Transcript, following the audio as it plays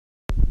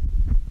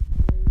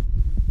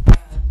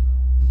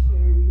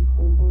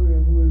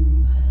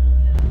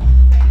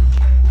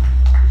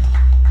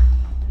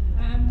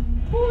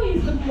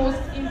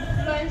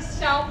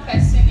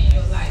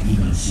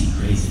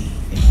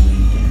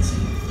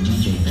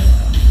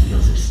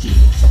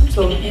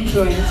So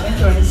influence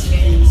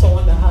meaning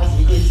someone that has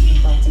a great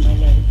impact in my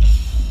life.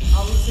 I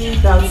would say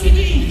that would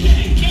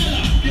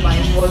be my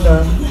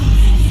mother.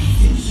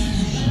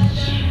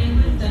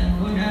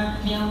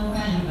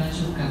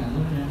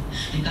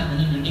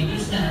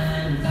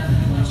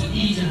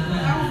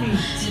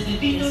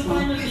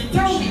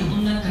 Tell me,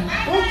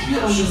 what do you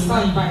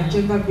understand by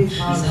gender-based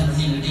violence?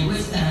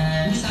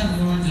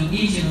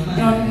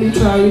 In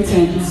literary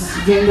terms,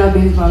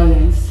 gender-based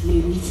violence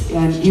means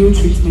an ill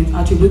treatment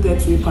attributed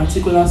to a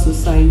particular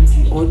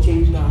society or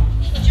gender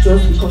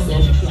just because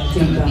of their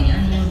gender.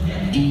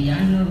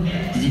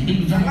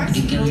 I'd like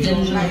to know your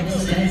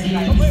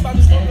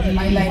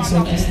My likes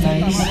or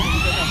dislikes.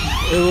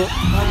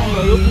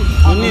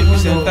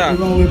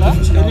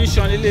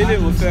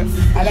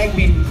 I like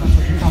being in front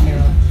of the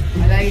camera.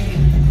 I like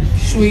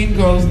showing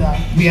girls that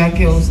we are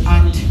girls,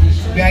 and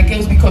we are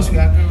girls because we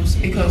are girls,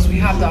 because we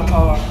have that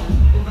power.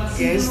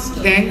 Yes.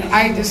 Then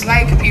I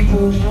dislike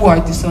people who are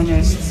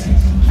dishonest.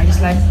 I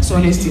dislike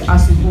dishonesty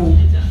as a whole,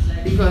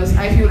 because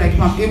I feel like if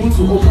I'm able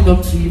to open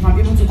up to you, if I'm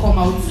able to come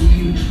out to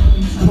you,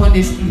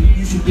 honestly,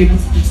 you should be able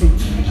to listen.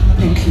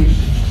 Thank you.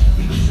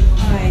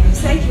 Alright, you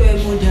said you were a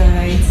model,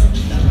 right?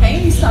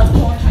 Can you start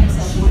four types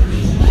of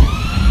modeling?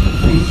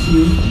 Thank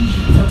you.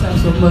 Four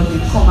types of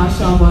modeling: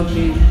 commercial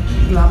modeling,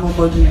 glamour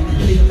modeling,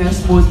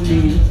 fitness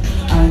modeling,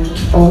 and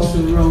also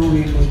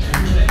runway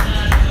modeling.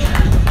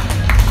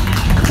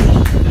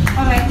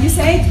 Alright, you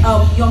said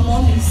your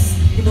mom is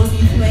the most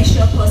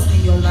influential person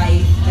in your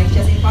life. Like, she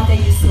has impacted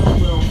you so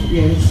well.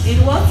 Yes.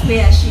 In what way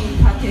has she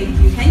impacted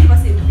you? Can you give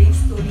us a brief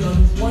story on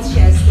what she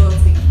has done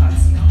to impact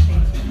you?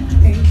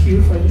 Thank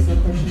you for this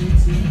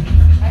opportunity.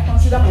 I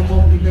consider my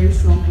mom a very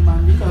strong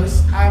woman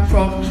because I'm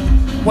from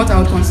what I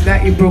would consider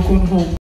a broken home.